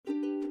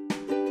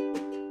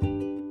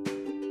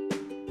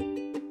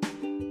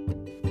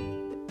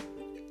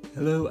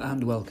Hello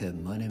and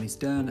welcome. My name is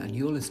Dan and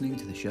you're listening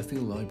to the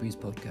Sheffield Libraries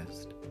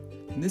podcast.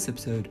 In this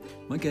episode,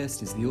 my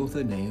guest is the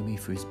author Naomi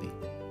Frisby.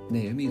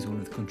 Naomi is one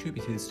of the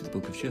contributors to the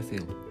Book of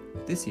Sheffield,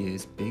 this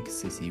year's Big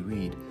City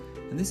Read,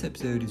 and this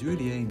episode is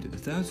really aimed at the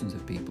thousands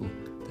of people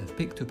that have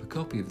picked up a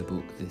copy of the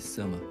book this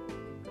summer.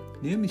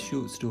 Naomi's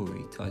short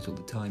story, titled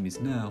The Time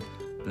Is Now,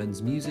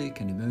 blends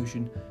music and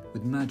emotion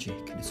with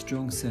magic and a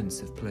strong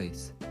sense of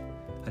place.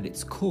 At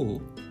its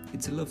core,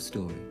 it's a love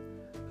story.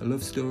 A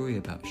love story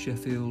about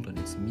Sheffield and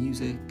its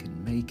music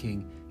and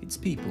making, its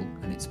people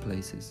and its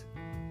places.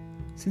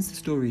 Since the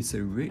story is so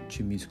rich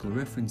in musical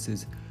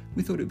references,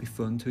 we thought it would be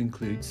fun to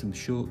include some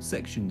short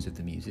sections of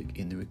the music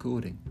in the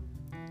recording.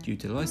 Due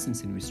to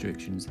licensing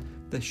restrictions,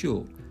 they're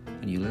short,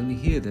 and you'll only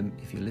hear them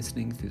if you're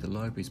listening through the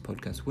library's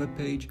podcast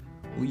webpage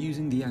or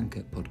using the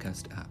Anchor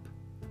podcast app.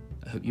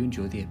 I hope you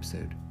enjoy the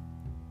episode.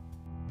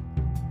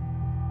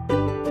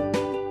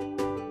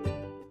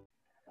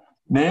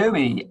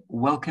 Naomi,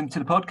 welcome to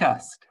the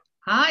podcast.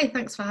 Hi,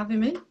 thanks for having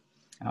me.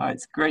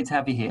 It's great to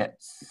have you here.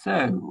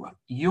 So,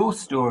 your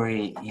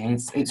story,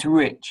 it's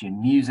rich in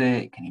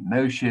music and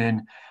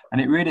emotion, and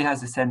it really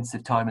has a sense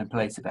of time and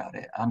place about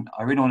it. And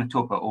I really want to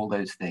talk about all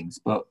those things.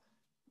 But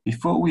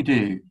before we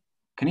do,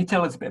 can you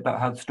tell us a bit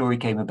about how the story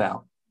came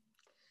about?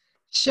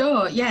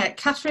 Sure, yeah.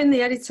 Catherine,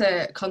 the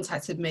editor,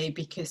 contacted me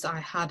because I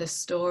had a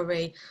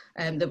story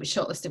that was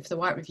shortlisted for the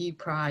White Review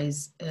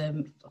Prize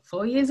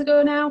 4 years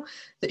ago now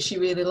that she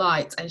really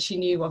liked, and she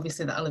knew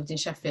obviously that I lived in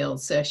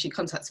Sheffield, so she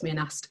contacted me and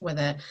asked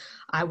whether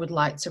I would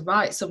like to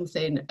write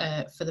something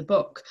for the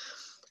book.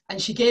 And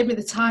she gave me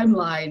the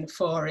timeline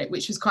for it,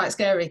 which was quite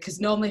scary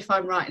because normally if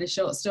I'm writing a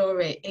short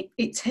story,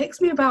 it takes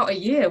me about a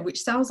year,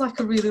 which sounds like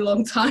a really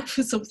long time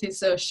for something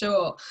so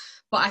short.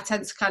 But I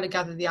tend to kind of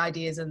gather the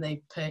ideas and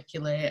they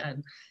percolate,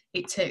 and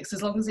it takes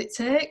as long as it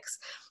takes.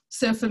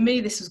 So for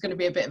me, this was going to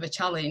be a bit of a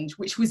challenge,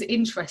 which was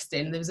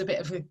interesting. There was a bit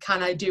of a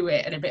can I do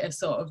it and a bit of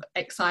sort of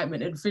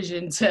excitement and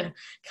vision to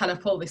kind of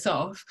pull this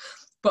off.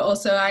 But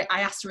also I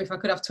asked her if I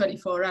could have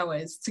 24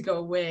 hours to go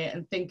away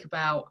and think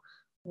about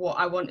what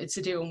I wanted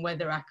to do and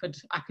whether I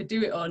could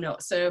do it or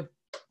not. So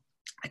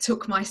I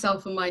took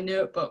myself and my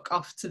notebook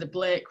off to the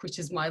Blake, which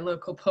is my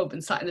local pub,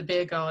 and sat in the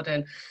beer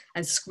garden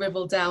and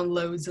scribbled down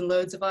loads and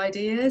loads of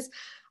ideas.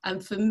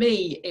 And for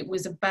me, it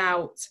was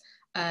about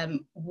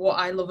what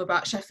I love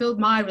about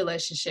Sheffield, my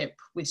relationship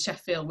with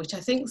Sheffield, which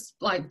I think is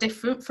like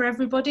different for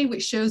everybody,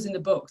 which shows in the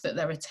book that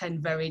there are 10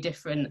 very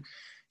different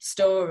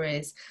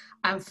stories.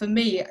 And for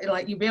me,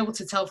 like you'll be able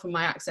to tell from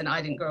my accent,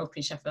 I didn't grow up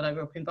in Sheffield, I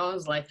grew up in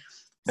Barnsley.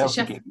 So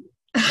Sheffield.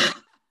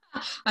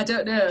 I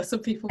don't know,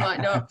 some people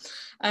might know.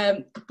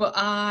 But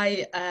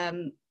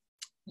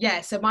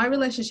so my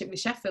relationship with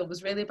Sheffield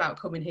was really about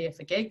coming here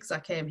for gigs. I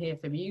came here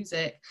for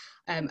music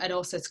and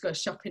also to go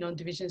shopping on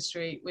Division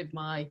Street with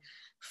my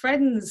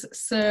friends.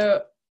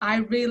 So I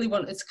really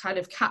wanted to kind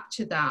of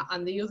capture that.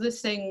 And the other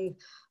thing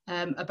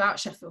about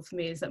Sheffield for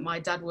me is that my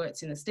dad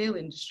worked in the steel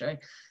industry.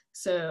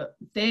 So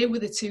they were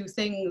the two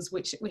things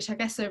which I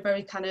guess are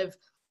very kind of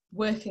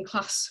working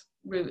class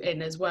route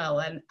in as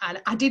well, and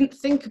I didn't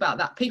think about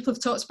that. People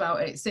have talked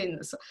about it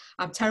since.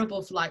 I'm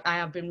terrible for I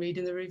have been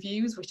reading the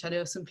reviews, which I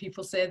know some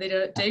people say they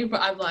don't do, but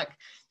I'm like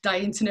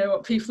dying to know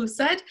what people have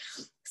said.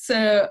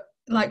 So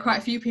quite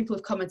a few people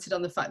have commented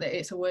on the fact that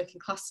it's a working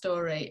class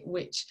story,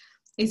 which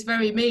is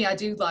very me. I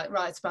do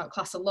write about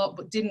class a lot,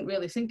 but didn't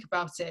really think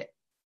about it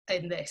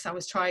in this. I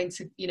was trying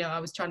to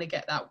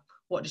get that,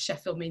 what does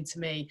Sheffield mean to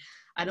me?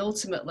 And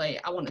ultimately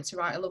I wanted to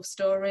write a love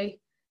story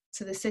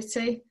to the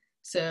city.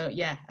 So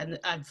yeah,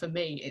 and for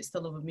me, it's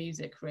the love of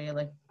music,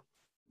 really.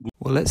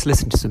 Well, let's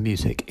listen to some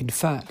music. In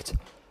fact,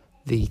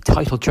 the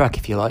title track,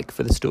 if you like,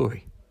 for the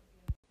story.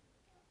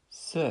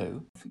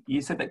 So,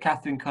 you said that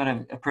Catherine kind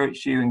of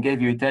approached you and gave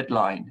you a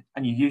deadline,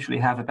 and we usually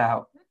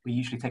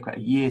take about a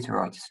year to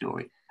write a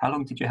story. How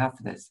long did you have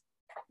for this?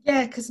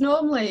 Yeah, because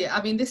normally,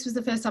 this was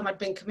the first time I'd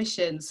been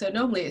commissioned. So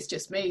normally it's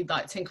just me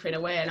tinkering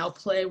away, and I'll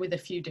play with a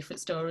few different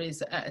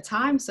stories at a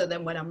time. So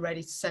then when I'm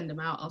ready to send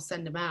them out, I'll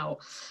send them out.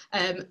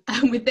 And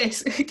with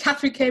this,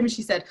 Catherine came and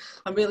she said,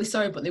 I'm really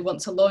sorry, but they want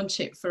to launch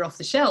it for Off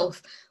the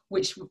Shelf,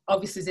 which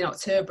obviously is in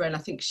October. And I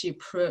think she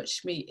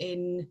approached me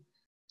in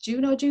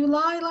June or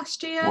July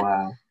last year.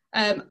 Wow.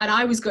 And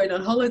I was going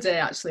on holiday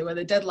actually where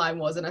the deadline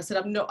was, and I said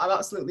I'm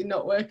absolutely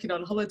not working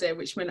on holiday,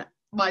 which meant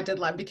my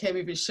deadline became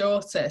even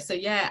shorter. So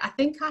yeah, I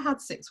think I had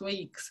 6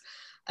 weeks.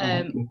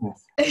 Yeah,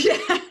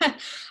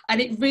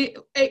 and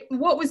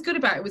what was good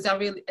about it was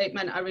it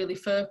meant I really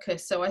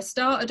focused. So I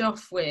started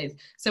off with,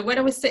 when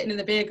I was sitting in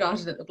the beer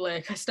garden at the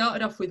Blake, I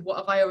started off with what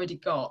have I already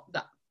got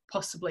that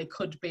possibly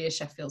could be a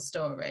Sheffield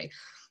story,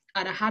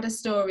 and I had a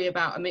story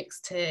about a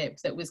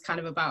mixtape that was kind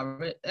of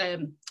about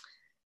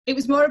it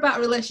was more about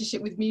a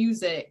relationship with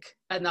music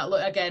and that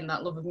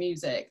love of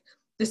music.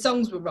 The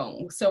songs were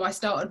wrong, so I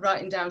started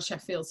writing down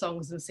Sheffield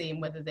songs and seeing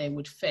whether they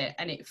would fit,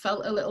 and it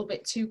felt a little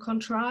bit too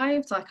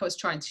contrived, like I was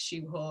trying to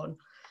shoehorn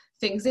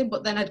things in.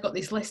 But then I'd got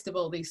this list of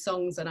all these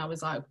songs and I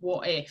was like,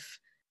 what if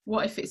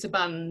it's a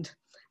band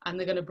and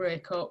they're going to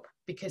break up,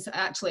 because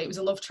actually it was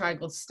a love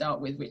triangle to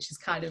start with, which is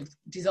kind of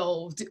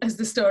dissolved as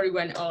the story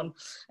went on.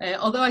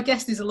 Although I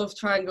guess there's a love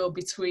triangle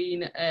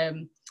between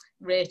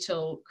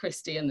Rachel,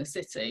 Christy and the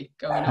city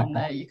going on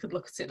there. You could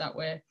look at it that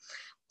way.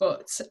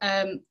 But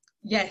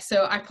yeah,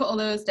 so I put all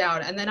those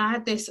down, and then I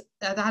had this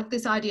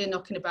idea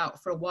knocking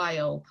about for a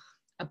while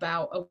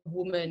about a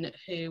woman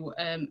who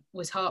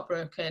was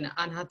heartbroken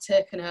and had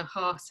taken her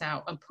heart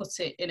out and put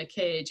it in a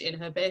cage in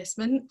her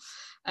basement.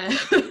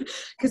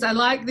 Because I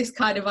like this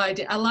kind of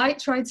idea. I like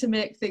trying to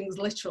make things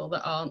literal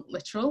that aren't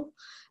literal.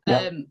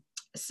 Yeah.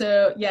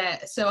 So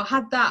I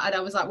had that, and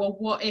I was like, well,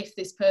 what if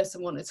this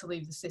person wanted to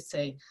leave the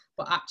city,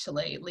 but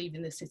actually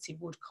leaving the city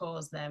would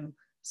cause them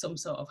some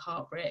sort of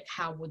heartbreak?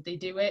 How would they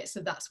do it?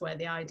 So that's where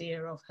the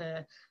idea of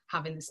her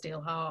having the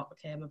steel heart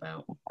came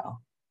about.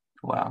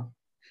 Wow.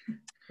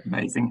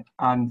 Amazing.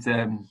 And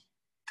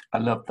I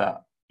love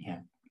that. Yeah,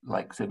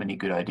 like so many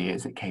good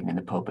ideas that came in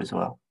the pub as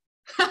well.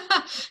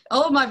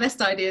 All of my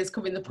best ideas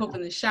come in the pub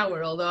and the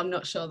shower, although I'm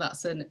not sure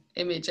that's an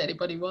image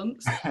anybody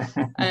wants.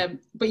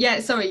 But yeah,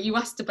 sorry, you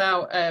asked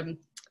about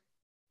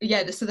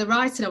so the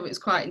writing of it was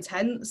quite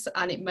intense,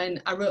 and it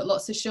meant I wrote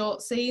lots of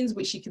short scenes,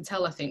 which you can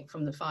tell, I think,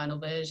 from the final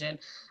version.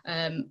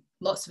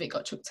 Lots of it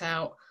got chucked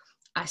out.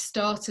 I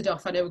started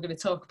off, I know we're going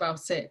to talk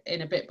about it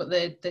in a bit, but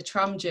the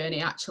tram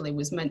journey actually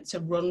was meant to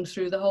run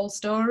through the whole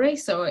story.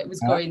 So it was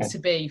going to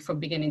be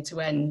from beginning to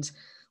end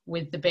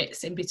with the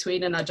bits in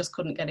between, and I just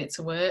couldn't get it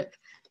to work.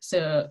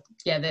 So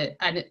yeah,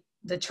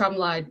 the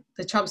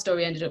tram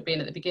story ended up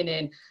being at the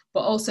beginning,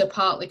 but also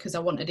partly because I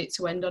wanted it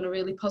to end on a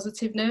really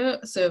positive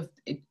note. So,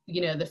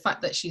 the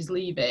fact that she's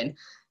leaving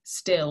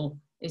still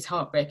is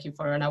heartbreaking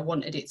for her, and I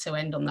wanted it to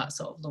end on that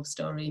sort of love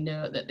story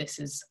note, that this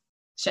is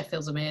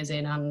Sheffield's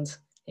amazing, and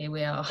here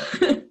we are.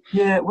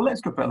 Yeah, well,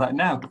 let's talk about that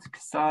now,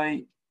 because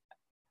I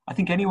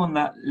think anyone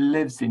that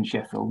lives in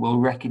Sheffield will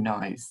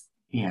recognise,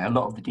 a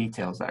lot of the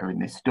details that are in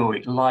this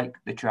story, like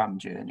the tram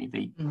journey,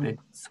 the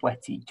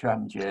sweaty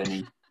tram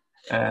journey.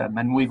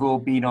 And we've all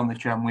been on the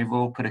tram, we've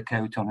all put a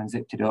coat on and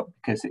zipped it up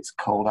because it's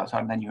cold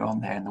outside, and then you're on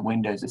there and the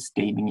windows are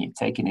steaming, you're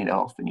taking it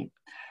off and you're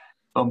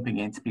bumping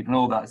into people and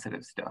all that sort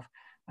of stuff.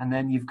 And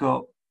then you've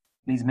got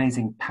these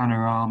amazing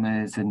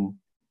panoramas, and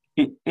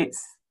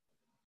it's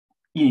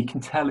you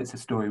can tell it's a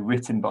story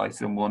written by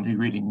someone who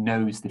really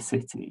knows the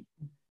city.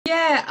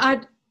 Yeah,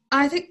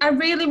 I think I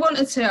really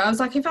wanted to. I was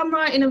like, if I'm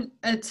writing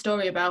a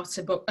story about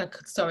a book,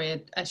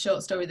 a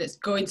short story that's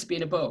going to be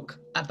in a book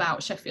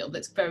about Sheffield,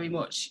 that's very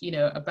much,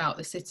 about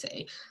the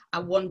city, I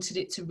wanted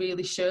it to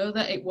really show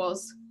that it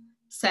was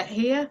set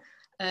here.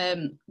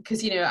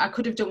 Because, I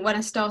could have done, when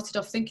I started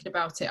off thinking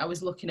about it, I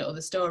was looking at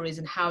other stories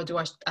and how do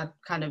I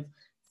kind of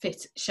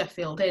fit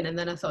Sheffield in. And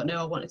then I thought, no,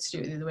 I wanted to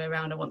do it the other way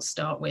around. I want to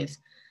start with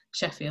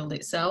Sheffield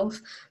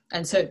itself.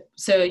 And so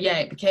yeah,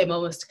 it became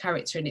almost a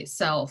character in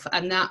itself.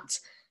 And that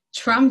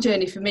tram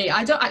journey for me,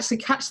 I don't actually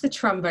catch the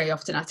tram very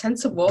often. I tend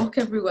to walk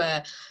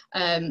everywhere.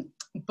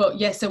 But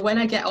yeah, so when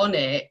I get on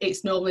it,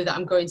 it's normally that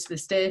I'm going to the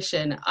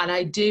station, and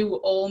I do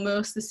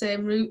almost the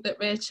same route that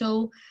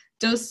Rachel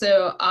does.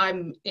 So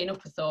I'm in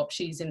Upperthorpe,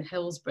 she's in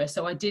Hillsborough.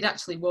 So I did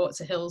actually walk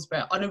to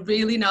Hillsborough on a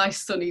really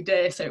nice sunny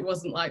day. So it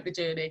wasn't like the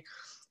journey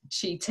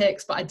she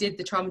takes, but I did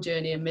the tram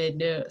journey and made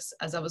notes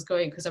as I was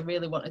going, because I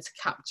really wanted to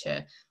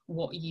capture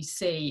what you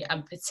see,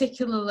 and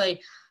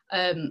particularly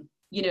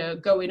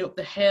going up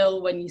the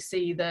hill when you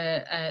see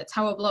the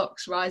tower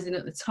blocks rising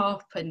at the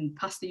top and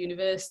past the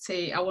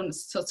university. I wanted to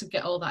sort of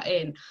get all that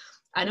in,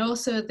 and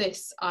also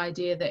this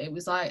idea that it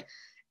was like,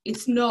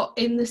 it's not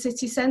in the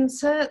city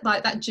centre,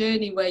 like that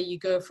journey where you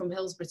go from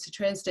Hillsborough to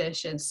train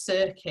station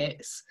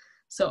circuits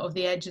sort of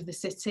the edge of the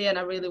city, and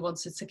I really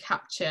wanted to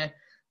capture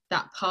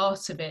that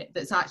part of it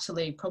that's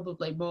actually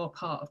probably more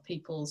part of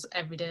people's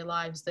everyday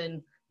lives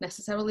than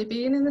necessarily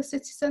being in the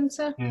city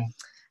centre.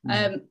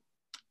 And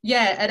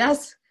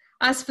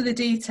as for the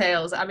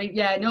details, I mean,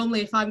 yeah,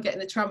 normally if I'm getting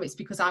the tram, it's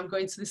because I'm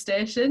going to the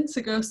station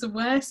to go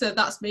somewhere. So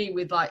that's me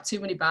with like too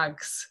many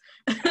bags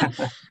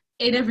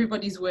in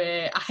everybody's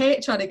way. I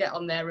hate trying to get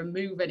on there and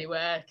move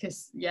anywhere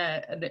because,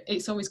 and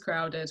it's always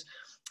crowded.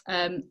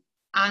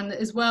 And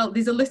as well,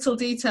 there's a little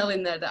detail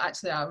in there that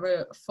actually I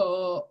wrote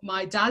for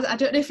my dad. I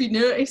don't know if you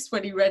noticed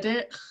when he read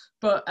it,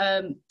 but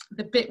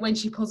the bit when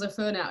she pulls her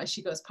phone out as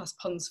she goes past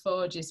Pond's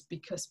Forge is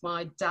because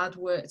my dad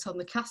worked on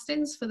the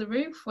castings for the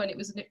roof when it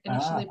was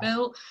initially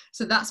built.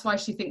 So that's why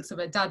she thinks of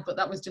her dad, but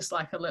that was just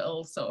like a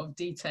little sort of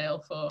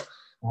detail for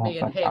me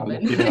and him.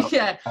 And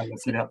yeah,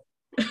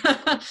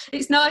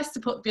 it's nice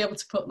to be able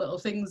to put little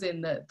things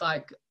in that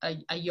like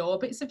are your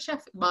bits of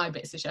Sheffield, my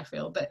bits of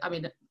Sheffield. But I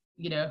mean,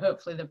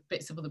 hopefully the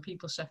bits of other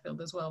people's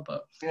Sheffield as well.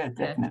 But yeah,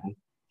 definitely.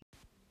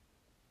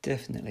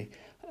 Definitely.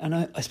 And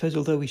I suppose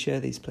although we share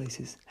these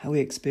places, how we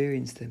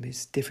experience them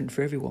is different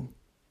for everyone.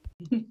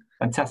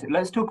 Fantastic.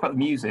 Let's talk about the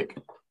music.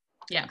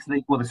 Yeah.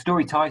 The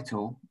story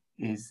title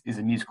is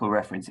a musical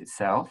reference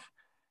itself,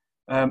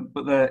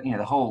 but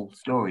the whole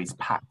story is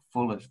packed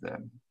full of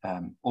them.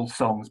 All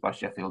songs by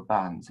Sheffield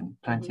bands and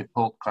plenty of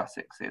folk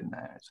classics in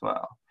there as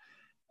well.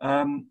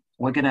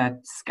 We're going to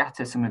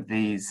scatter some of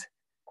these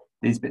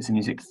these bits of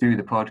music through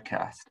the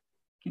podcast.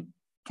 Can you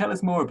tell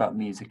us more about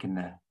music in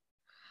there?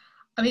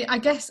 I mean, I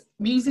guess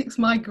music's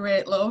my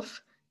great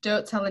love.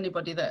 Don't tell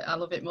anybody that I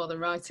love it more than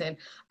writing.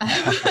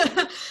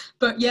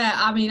 But yeah,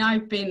 I mean,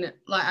 I've been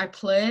like, I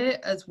play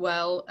as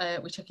well,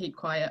 which I keep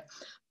quiet.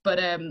 But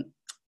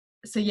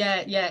so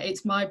yeah,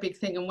 it's my big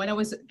thing. And when I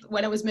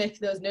was making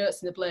those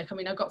notes in the Blake, I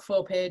mean, I got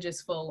 4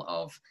 pages full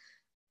of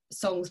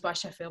songs by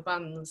Sheffield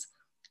bands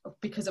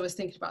because I was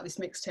thinking about this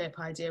mixtape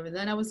idea. And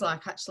then I was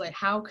like, actually,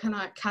 how can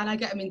I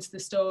get them into the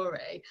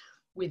story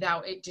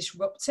without it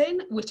disrupting,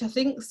 which I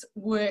think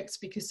works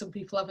because some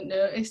people haven't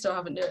noticed or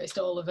haven't noticed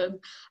all of them.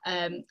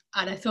 And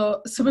I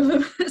thought some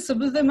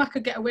of them I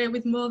could get away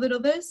with more than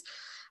others.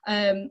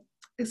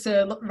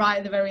 So right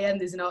at the very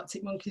end, there's an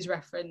Arctic Monkeys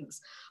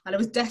reference. And I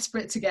was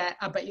desperate to get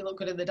I Bet You Look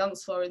Good on the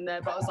Dance Floor in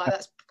there, but I was like,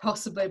 that's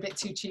possibly a bit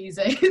too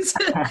cheesy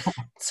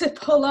to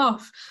pull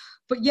off.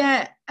 But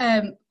yeah,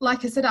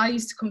 like I said, I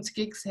used to come to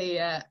gigs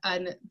here,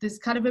 and there's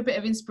kind of a bit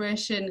of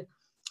inspiration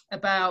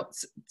about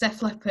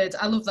Def Leppard.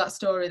 I love that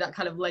story, that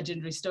kind of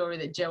legendary story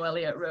that Joe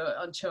Elliott wrote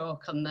on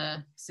chalk on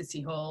the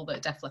City Hall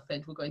that Def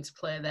Leppard were going to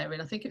play there in,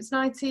 I think it was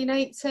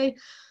 1980.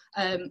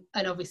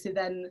 And obviously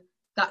then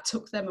that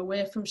took them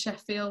away from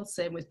Sheffield,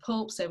 same with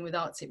Pulp, same with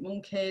Arctic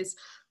Monkeys.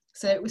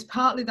 So it was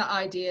partly that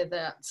idea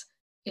that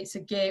it's a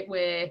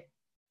gateway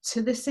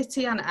to the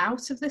city and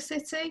out of the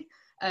city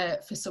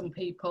for some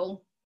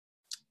people.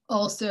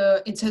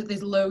 Also, in terms,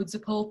 there's loads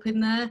of Pulp in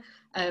there.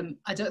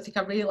 I don't think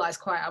I realised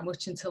quite how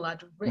much until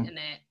I'd written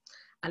it.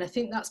 And I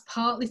think that's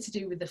partly to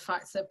do with the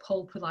fact that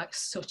Pulp were like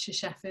such a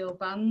Sheffield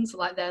band,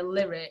 like their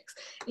lyrics,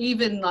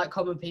 even like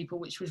Common People,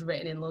 which was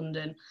written in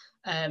London,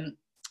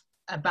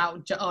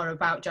 about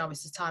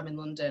Jarvis's time in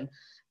London,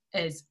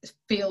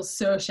 feels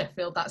so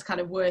Sheffield. That's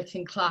kind of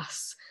working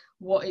class,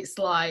 what it's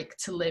like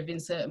to live in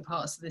certain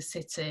parts of the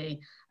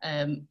city,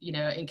 you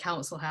know, in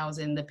council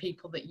housing, the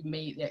people that you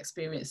meet, the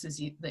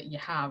experiences that you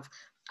have.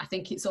 I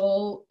think it's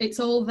all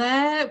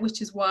there,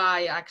 which is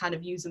why I kind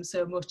of use them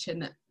so much.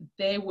 And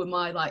they were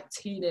my like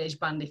teenage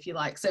band, if you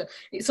like. So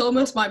it's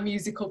almost my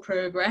musical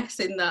progress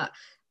in that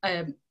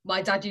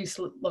my dad used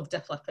to love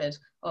Def Leppard,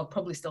 or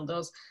probably still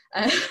does.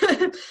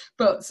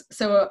 But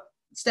so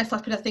Def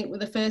Leppard, I think, were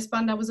the first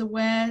band I was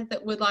aware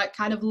that were like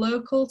kind of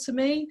local to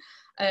me.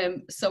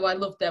 So I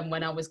loved them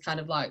when I was kind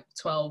of like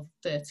 12,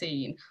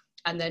 13.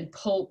 And then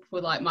Pulp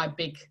were like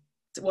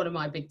one of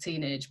my big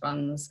teenage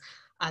bands.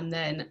 And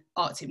then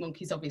Arctic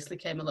Monkeys obviously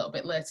came a little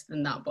bit later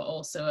than that, but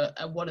also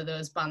one of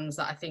those bands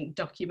that I think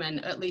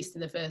document, at least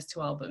in the first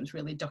 2 albums,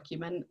 really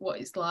document what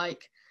it's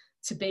like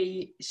to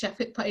be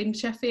in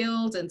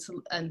Sheffield and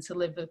to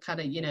live a kind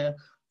of, you know,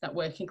 that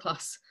working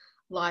class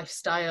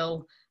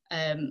lifestyle.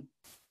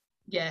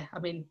 Yeah, I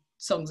mean,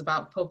 songs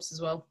about pubs as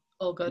well,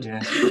 all good.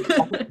 Yeah.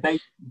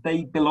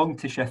 they belong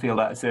to Sheffield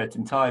at a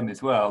certain time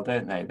as well,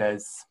 don't they? They're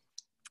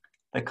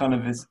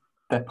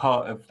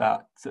part of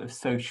that sort of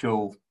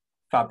social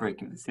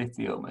fabric of the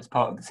city, almost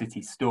part of the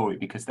city's story,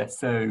 because they're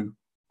so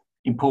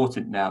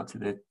important now to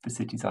the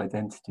city's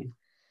identity.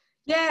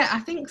 Yeah, I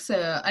think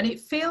so. And it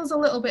feels a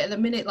little bit at the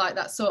minute like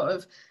that sort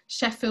of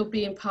Sheffield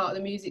being part of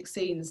the music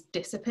scene's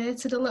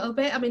dissipated a little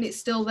bit. I mean, it's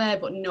still there,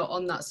 but not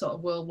on that sort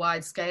of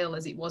worldwide scale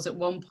as it was at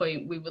one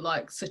point. We were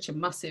like such a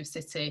massive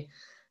city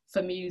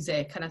for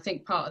music. And I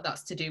think part of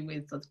that's to do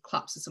with the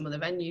collapse of some of the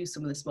venues,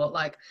 some of the sport,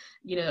 like,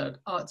 you know,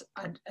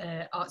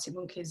 Arctic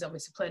Monkeys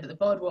obviously played at the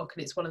Boardwalk,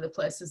 and it's one of the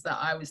places that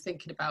I was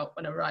thinking about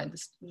when I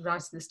was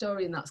writing the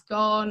story, and that's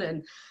gone.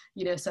 And,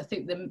 you know, so I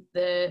think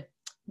the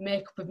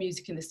makeup of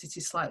music in the city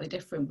is slightly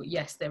different, but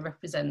yes, they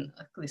represent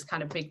this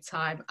kind of big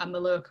time. And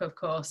Maloko, of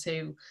course,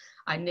 who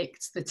I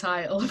nicked the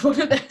title of one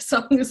of their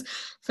songs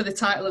for the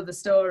title of the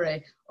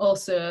story,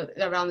 also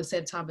around the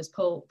same time as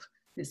Pulp.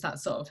 It's that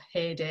sort of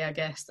heyday, I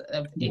guess,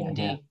 of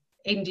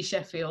indie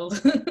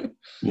Sheffield.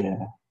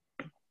 Yeah,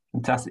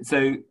 fantastic.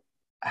 So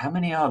how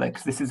many are there?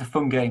 Because this is a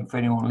fun game for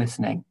anyone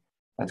listening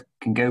that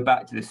can go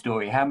back to the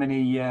story. How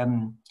many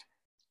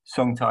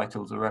song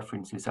titles or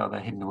references are there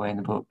hidden away in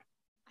the book?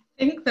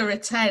 I think there are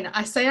 10.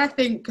 I say I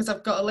think because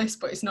I've got a list,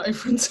 but it's not in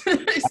front of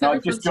me. I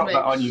just dropped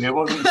that on you. It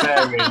wasn't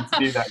fair to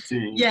do that to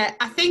you. Yeah,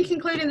 I think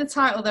including the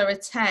title, there are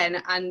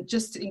 10. And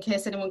just in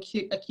case anyone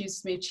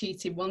accuses me of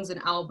cheating, one's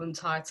an album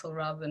title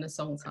rather than a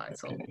song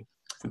title. Okay.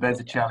 So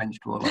there's a challenge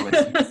to all of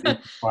us to see if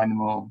we find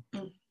them all.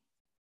 So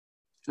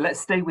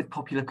let's stay with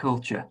popular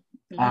culture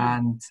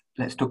and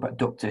let's talk about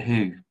Doctor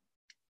Who.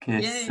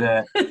 Because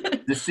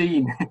there's a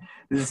scene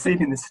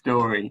in the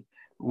story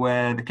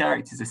where the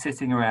characters are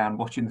sitting around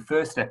watching the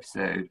first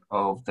episode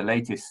of the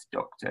latest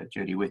Doctor,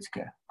 Jodie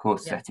Whittaker, of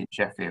course, set in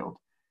Sheffield.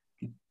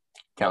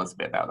 Tell us a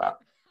bit about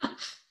that.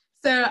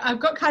 So I've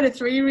got kind of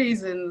three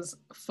reasons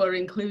for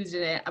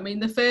including it. I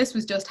mean, the first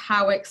was just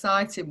how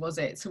exciting was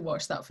it to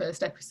watch that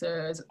first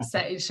episode,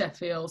 set in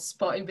Sheffield,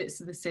 spotting bits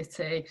of the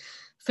city,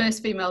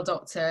 first female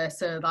doctor.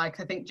 So like,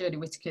 I think Jodie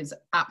Whittaker's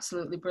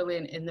absolutely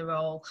brilliant in the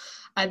role.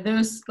 And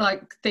those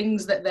like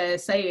things that they're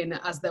saying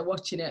as they're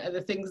watching it are the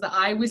things that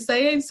I was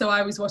saying. So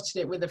I was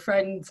watching it with a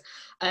friend,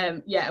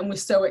 and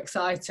was so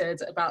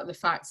excited about the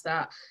fact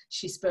that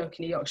she spoke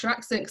in a Yorkshire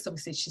accent, because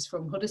obviously she's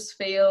from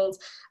Huddersfield.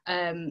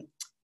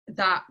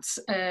 That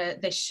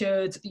they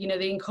showed,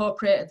 they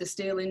incorporated the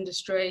steel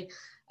industry,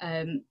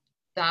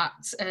 that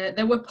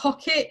there were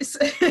pockets.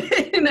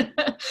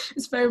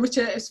 It's very much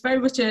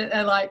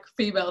a like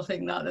female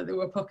thing that there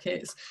were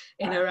pockets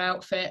in her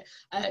outfit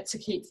to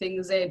keep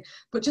things in.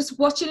 But just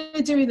watching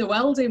her doing the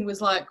welding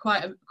was like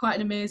quite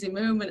an amazing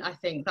moment. I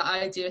think that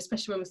idea,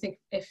 especially when if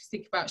you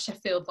think about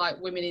Sheffield, like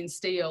women in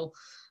steel,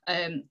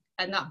 and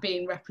that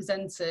being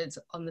represented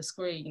on the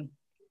screen.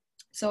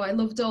 So I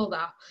loved all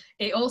that.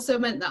 It also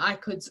meant that I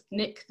could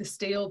nick the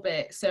steel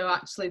bit. So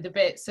actually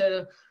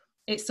so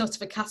it's sort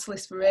of a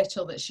catalyst for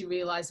Rachel that she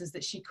realises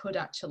that she could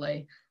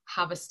actually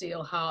have a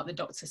steel heart. The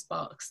doctor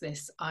sparks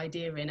this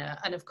idea in her.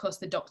 And of course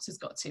the doctor's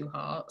got two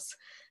hearts.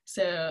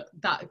 So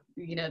that,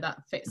 that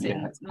fits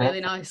in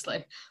really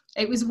nicely.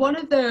 It was one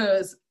of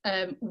those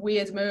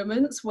weird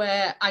moments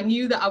where I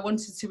knew that I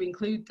wanted to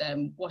include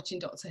them watching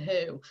Doctor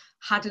Who,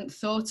 hadn't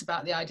thought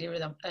about the idea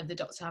of the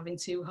doctor having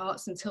two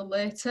hearts until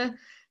later.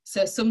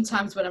 So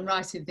sometimes when I'm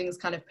writing, things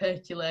kind of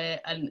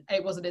percolate, and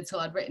it wasn't until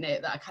I'd written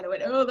it that I kind of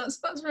went, oh,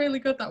 that's really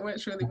good, that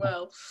works really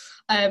well.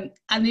 And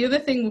the other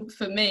thing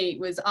for me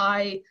was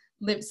so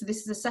this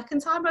is the second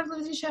time I've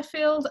lived in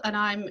Sheffield, and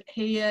I'm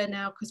here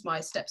now because my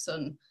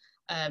stepson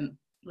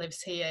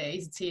lives here.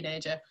 He's a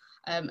teenager,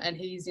 and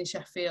he's in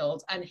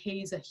Sheffield, and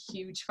he's a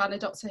huge fan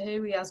of Doctor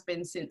Who. He has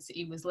been since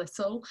he was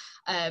little.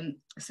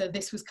 So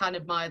this was kind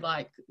of my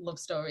like love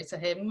story to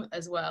him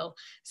as well.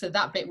 So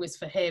that bit was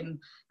for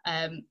him.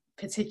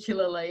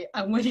 Particularly,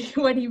 and when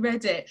he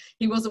read it,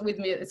 he wasn't with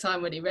me at the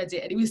time when he read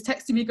it, and he was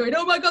texting me going,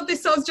 oh my god,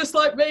 this sounds just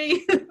like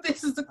me.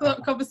 This is the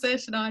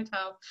conversation I'd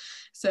have.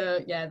 So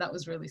yeah, that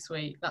was really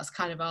sweet. That's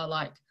kind of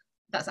our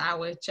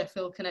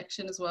Sheffield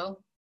connection as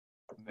well.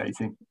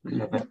 Amazing.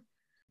 Love it.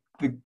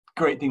 The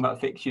great thing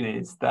about fiction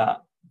is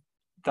that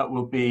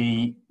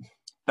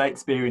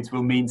experience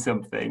will mean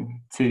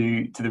something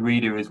to the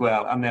reader as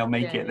well, and they'll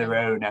make it their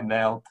own, and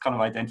they'll kind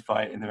of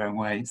identify it in their own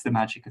way. It's the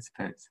magic, I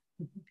suppose.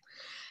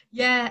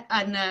 Yeah,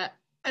 and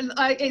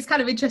it's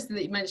kind of interesting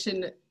that you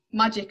mentioned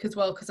magic as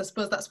well, because I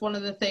suppose that's one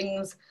of the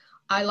things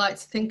I like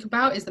to think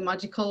about is the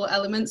magical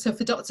element. So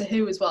for Doctor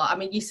Who as well, I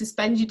mean, you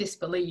suspend your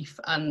disbelief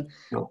and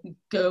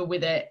go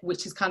with it,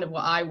 which is kind of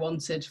what I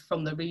wanted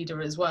from the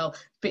reader as well.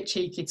 Bit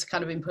cheeky to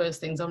kind of impose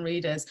things on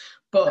readers,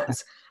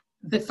 but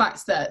the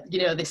fact that,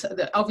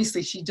 that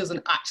obviously she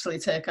doesn't actually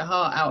take her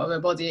heart out of her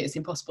body, it's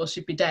impossible,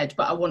 she'd be dead,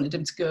 but I wanted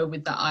them to go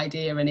with that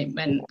idea, and it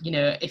meant,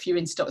 if you're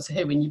into Doctor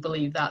Who and you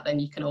believe that, then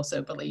you can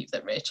also believe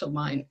that Rachel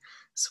might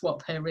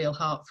swap her real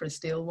heart for a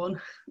steel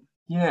one.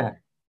 Yeah,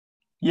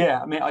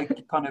 I mean, I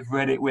kind of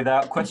read it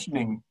without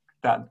questioning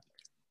that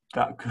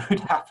could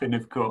happen,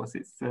 of course.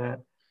 It's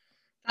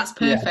that's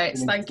perfect,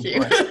 thank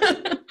you.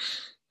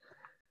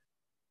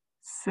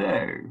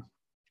 So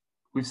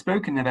we've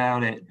spoken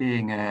about it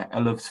being a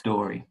love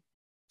story,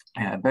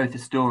 both a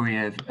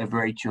story of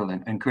Rachel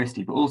and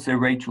Christy, but also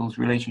Rachel's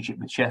relationship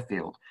with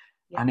Sheffield.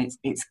 Yeah. And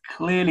it's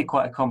clearly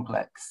quite a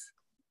complex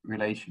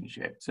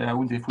relationship. So I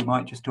wonder if we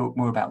might just talk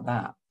more about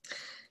that.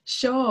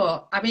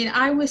 Sure. I mean,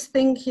 I was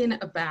thinking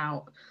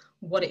about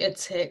what it'd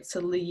take to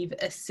leave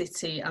a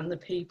city and the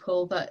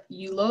people that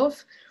you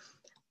love.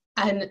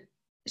 And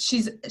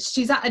she's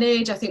at an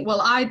age, I think,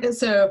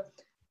 so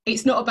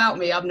it's not about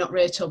me, I'm not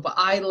Rachel, but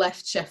I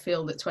left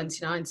Sheffield at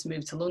 29 to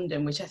move to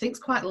London, which I think is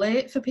quite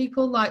late for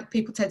people. Like,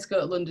 people tend to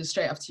go to London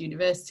straight after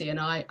university, and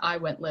I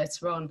went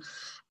later on.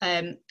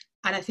 And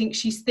I think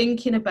she's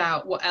thinking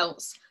about what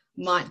else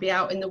might be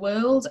out in the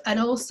world,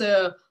 and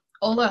also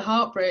all her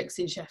heartbreaks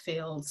in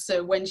Sheffield.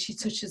 So when she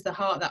touches the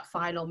heart, that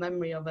final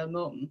memory of her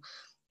mum,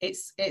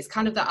 it's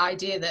kind of that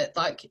idea that,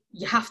 like,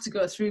 you have to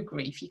go through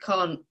grief, you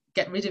can't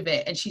get rid of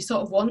it. And she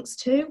sort of wants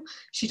to.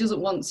 She doesn't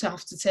want to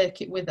have to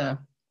take it with her.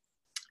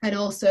 And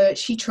also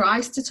she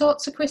tries to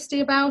talk to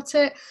Christy about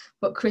it,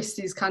 but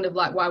Christy's kind of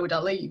like, why would I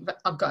leave?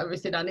 I've got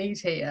everything I need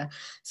here.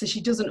 So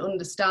she doesn't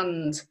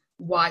understand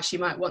why she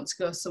might want to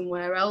go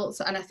somewhere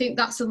else. And I think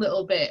that's a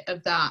little bit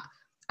of that.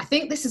 I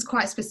think this is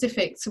quite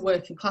specific to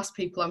working class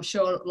people. I'm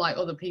sure like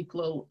other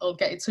people will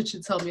get in touch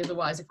and tell me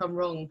otherwise if I'm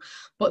wrong.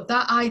 But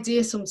that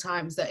idea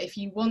sometimes that if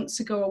you want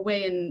to go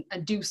away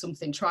and do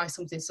something, try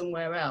something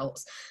somewhere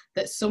else,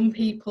 that some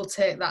people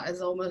take that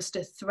as almost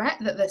a threat,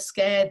 that they're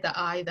scared that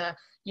either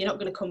you're not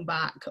going to come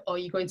back, or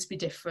you're going to be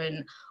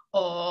different,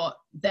 or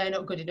they're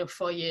not good enough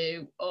for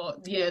you, or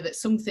that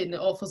something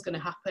awful is going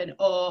to happen,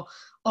 or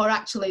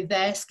actually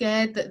they're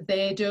scared that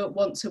they don't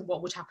want to.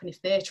 What would happen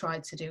if they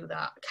tried to do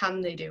that?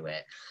 Can they do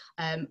it?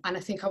 And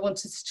I think I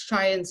wanted to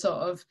try and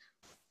sort of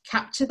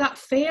capture that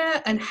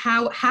fear, and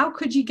how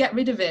could you get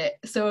rid of it?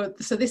 So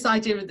this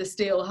idea of the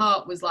steel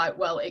heart was like,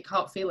 well, it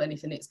can't feel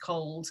anything, it's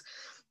cold,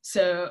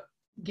 so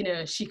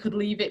she could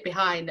leave it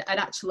behind. And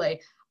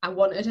actually I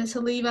wanted her to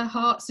leave her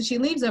heart, so she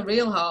leaves her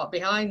real heart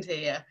behind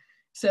here.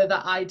 So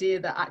that idea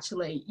that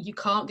actually you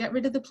can't get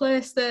rid of the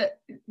place that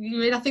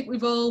you're in. I think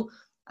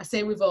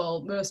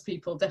most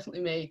people,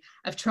 definitely me,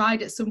 have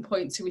tried at some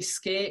point to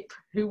escape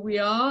who we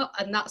are,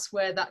 and that's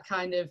where that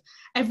kind of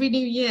every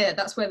new year,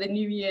 that's where the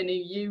new year,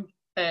 new you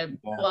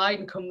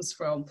line comes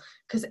from,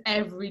 because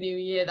every new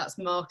year that's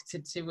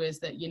marketed to us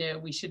that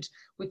we could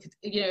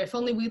if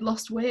only we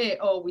lost weight,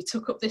 or we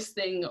took up this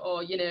thing,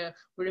 or we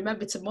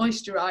remember to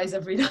moisturize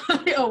every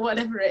night, or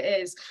whatever it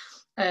is,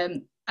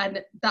 and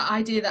that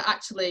idea that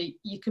actually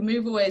you can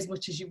move away as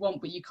much as you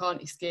want, but you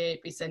can't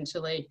escape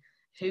essentially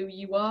who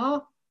you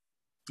are.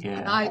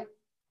 And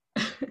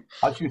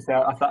I should say,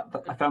 I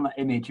found that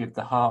image of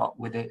the heart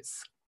with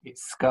its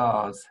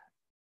scars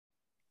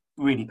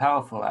really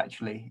powerful,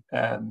 actually.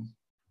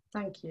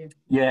 Thank you.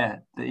 Yeah,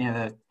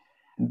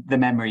 the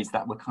memories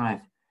that were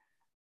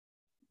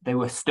they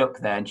were stuck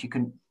there, and she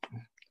couldn't.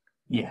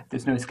 Yeah,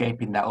 there's no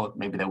escaping that, or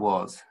maybe there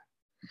was.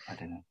 I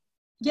don't know.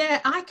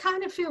 Yeah, I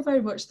kind of feel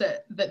very much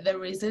that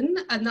there isn't,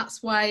 and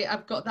that's why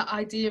I've got that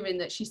idea in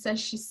that she says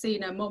she's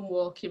seen her mum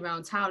walking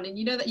around town,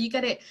 and that you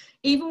get it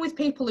even with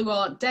people who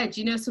aren't dead.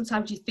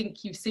 Sometimes you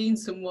think you've seen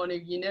someone who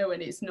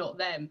and it's not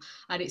them,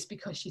 and it's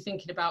because you're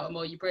thinking about them,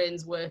 or your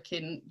brain's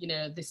working.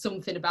 There's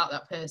something about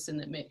that person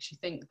that makes you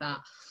think that.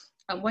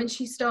 And when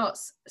she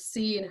starts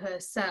seeing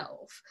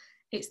herself,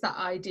 it's that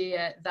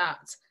idea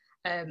that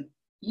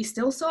you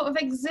still sort of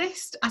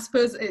exist. I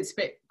suppose it's a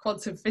bit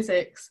quantum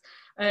physics.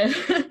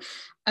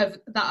 Of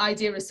that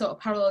idea of sort of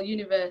parallel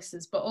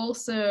universes, but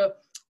also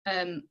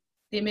the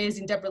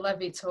amazing Deborah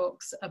Levy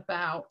talks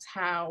about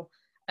how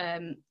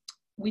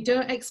we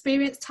don't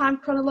experience time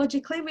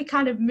chronologically, we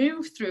kind of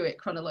move through it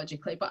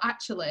chronologically, but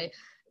actually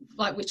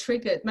like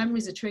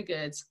memories are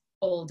triggered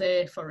all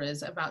day for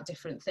us about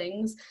different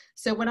things.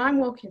 So when I'm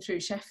walking through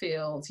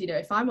Sheffield,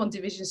 if I'm on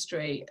Division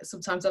Street,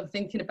 sometimes I'm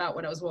thinking about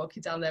when I was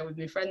walking down there with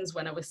my friends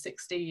when I was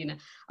 16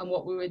 and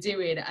what we were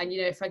doing. And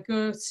if I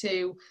go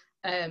to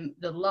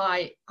the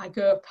light, I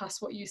go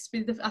past what used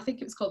to be I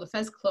think it was called the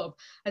Fez Club,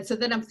 and so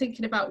then I'm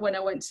thinking about when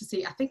I went to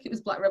see, I think it was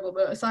Black Rebel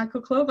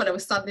Motorcycle Club, and I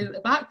was standing at the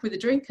back with a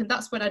drink, and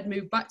that's when I'd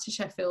moved back to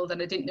Sheffield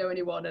and I didn't know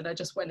anyone and I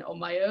just went on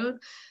my own.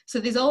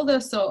 So there's all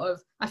those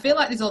I feel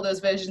like there's all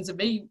those versions of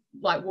me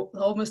like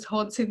almost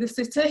haunting the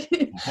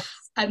city.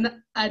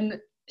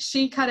 and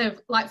she kind of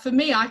like, for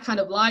me, I kind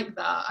of like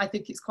that. I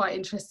think it's quite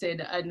interesting,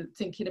 and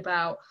thinking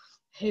about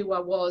who I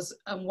was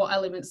and what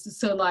elements.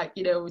 So like,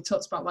 we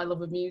talked about my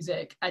love of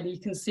music, and you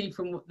can see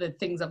from the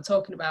things I'm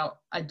talking about,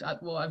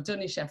 what I've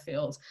done in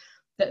Sheffield,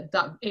 that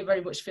it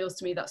very much feels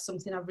to me that's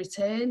something I've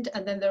retained.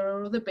 And then there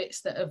are other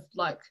bits that have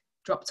like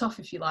dropped off,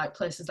 if you like,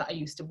 places that I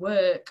used to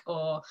work,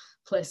 or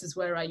places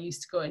where I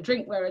used to go and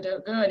drink where I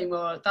don't go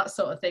anymore, that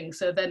sort of thing.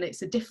 So then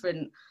it's a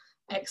different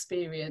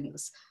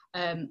experience.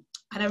 And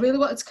I really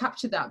wanted to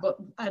capture that,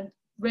 and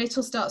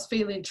Rachel starts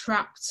feeling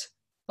trapped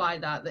by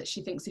that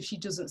she thinks if she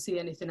doesn't see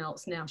anything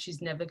else now,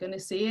 she's never going to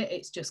see it.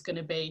 It's just going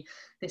to be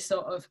this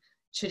sort of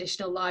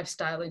traditional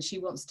lifestyle, and she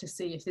wants to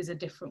see if there's a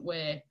different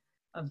way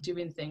of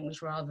doing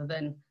things, rather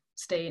than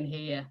staying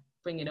here,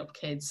 bringing up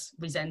kids,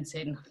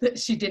 resenting that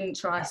she didn't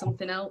try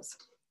something else.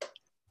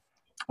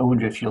 I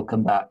wonder if she'll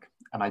come back,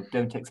 and I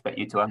don't expect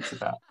you to answer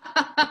that.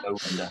 I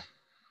wonder.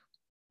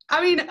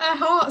 I mean, her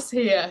heart's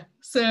here,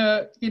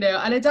 so,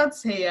 and her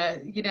dad's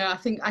here. I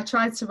think I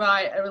tried to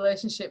write a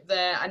relationship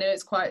there. I know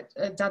it's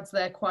dad's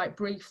there quite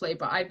briefly,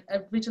 but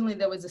originally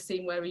there was a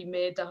scene where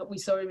we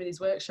saw him in his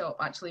workshop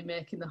actually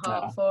making the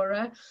heart for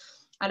her.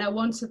 And I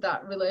wanted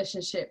that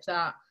relationship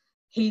that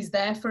he's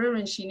there for her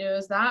and she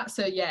knows that.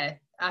 So yeah,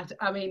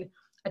 I mean,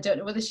 I don't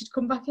know whether she'd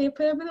come back here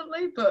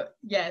permanently, but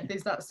yeah,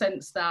 there's that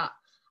sense that,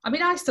 I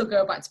mean, I still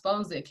go back to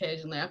Barnsley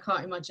occasionally. I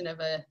can't imagine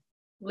ever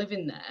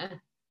living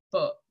there.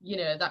 But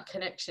that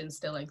connection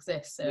still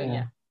exists. So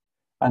yeah.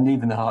 And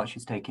even the heart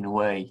she's taking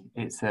away,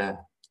 it's a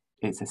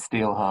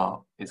steel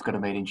heart. It's got a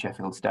Made in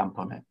Sheffield stamp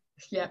on it.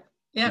 Yeah.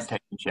 She's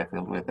taking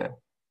Sheffield with her.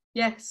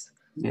 Yes.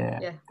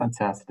 Yeah.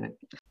 Fantastic.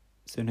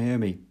 So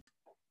Naomi,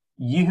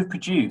 you have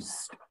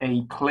produced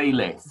a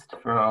playlist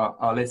for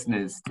our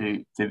listeners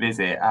to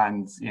visit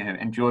and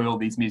enjoy all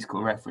these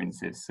musical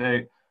references. So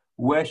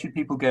where should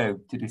people go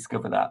to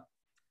discover that?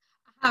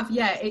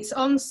 It's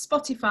on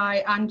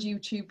Spotify and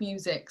YouTube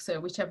Music, so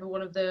whichever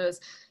one of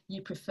those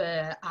you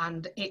prefer.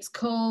 And it's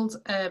called,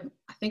 I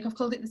think I've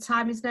called it The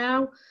Time Is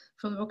Now,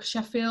 from the Book of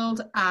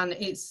Sheffield. And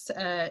it's,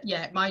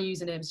 my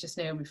username is just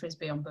Naomi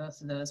Frisby on both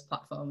of those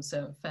platforms,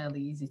 so fairly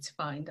easy to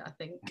find, I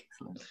think.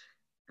 Excellent.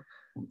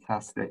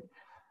 Fantastic.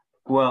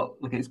 Well,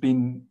 look, it's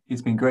been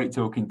great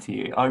talking to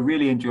you. I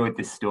really enjoyed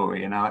this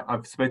story, and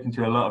I've spoken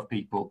to a lot of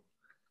people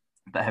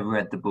that have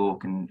read the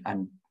book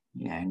and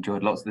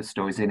enjoyed lots of the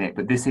stories in it,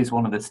 but this is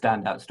one of the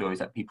standout stories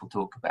that people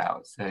talk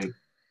about. So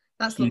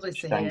that's lovely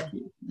to hear. Thank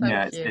you.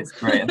 It's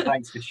great, and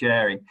thanks for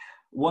sharing.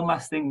 One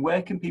last thing,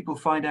 where can people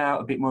find out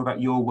a bit more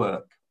about your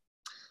work?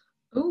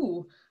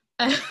 Ooh.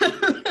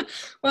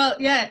 Well,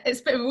 yeah, it's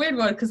a bit of a weird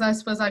one because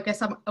I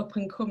guess I'm up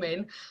and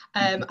coming.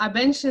 I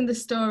mentioned the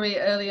story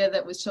earlier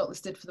that was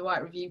shortlisted for the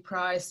White Review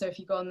Prize. So if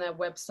you go on their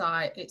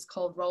website, it's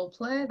called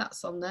Roleplay.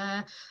 That's on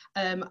there.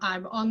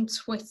 I'm on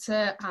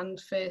Twitter and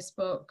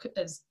Facebook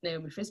as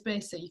Naomi Frisby,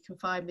 so you can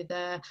find me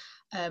there.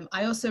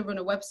 I also run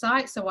a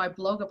website, so I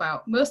blog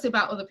mostly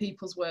about other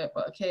people's work,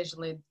 but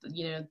occasionally,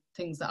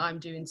 things that I'm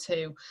doing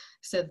too.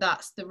 So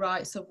that's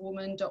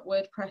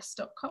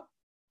therightsofwoman.wordpress.com.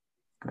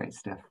 Great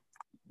stuff.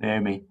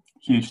 Naomi,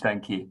 huge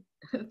thank you.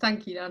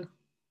 Thank you, Dan.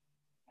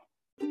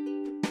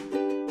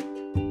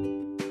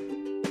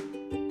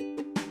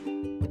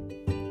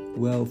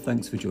 Well,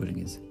 thanks for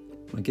joining us.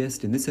 My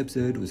guest in this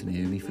episode was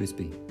Naomi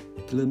Frisby.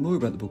 To learn more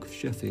about the Book of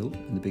Sheffield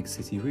and the Big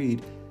City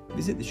Read,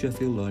 visit the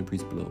Sheffield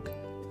Library's blog.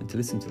 And to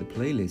listen to the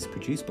playlist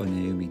produced by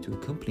Naomi to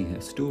accompany her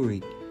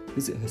story,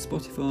 visit her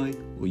Spotify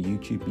or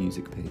YouTube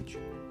music page.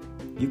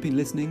 You've been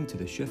listening to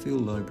the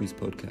Sheffield Library's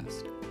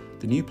podcast,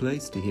 the new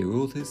place to hear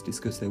authors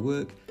discuss their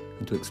work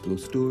and to explore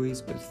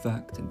stories, both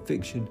fact and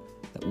fiction,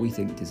 that we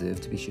think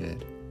deserve to be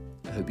shared.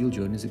 I hope you'll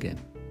join us again.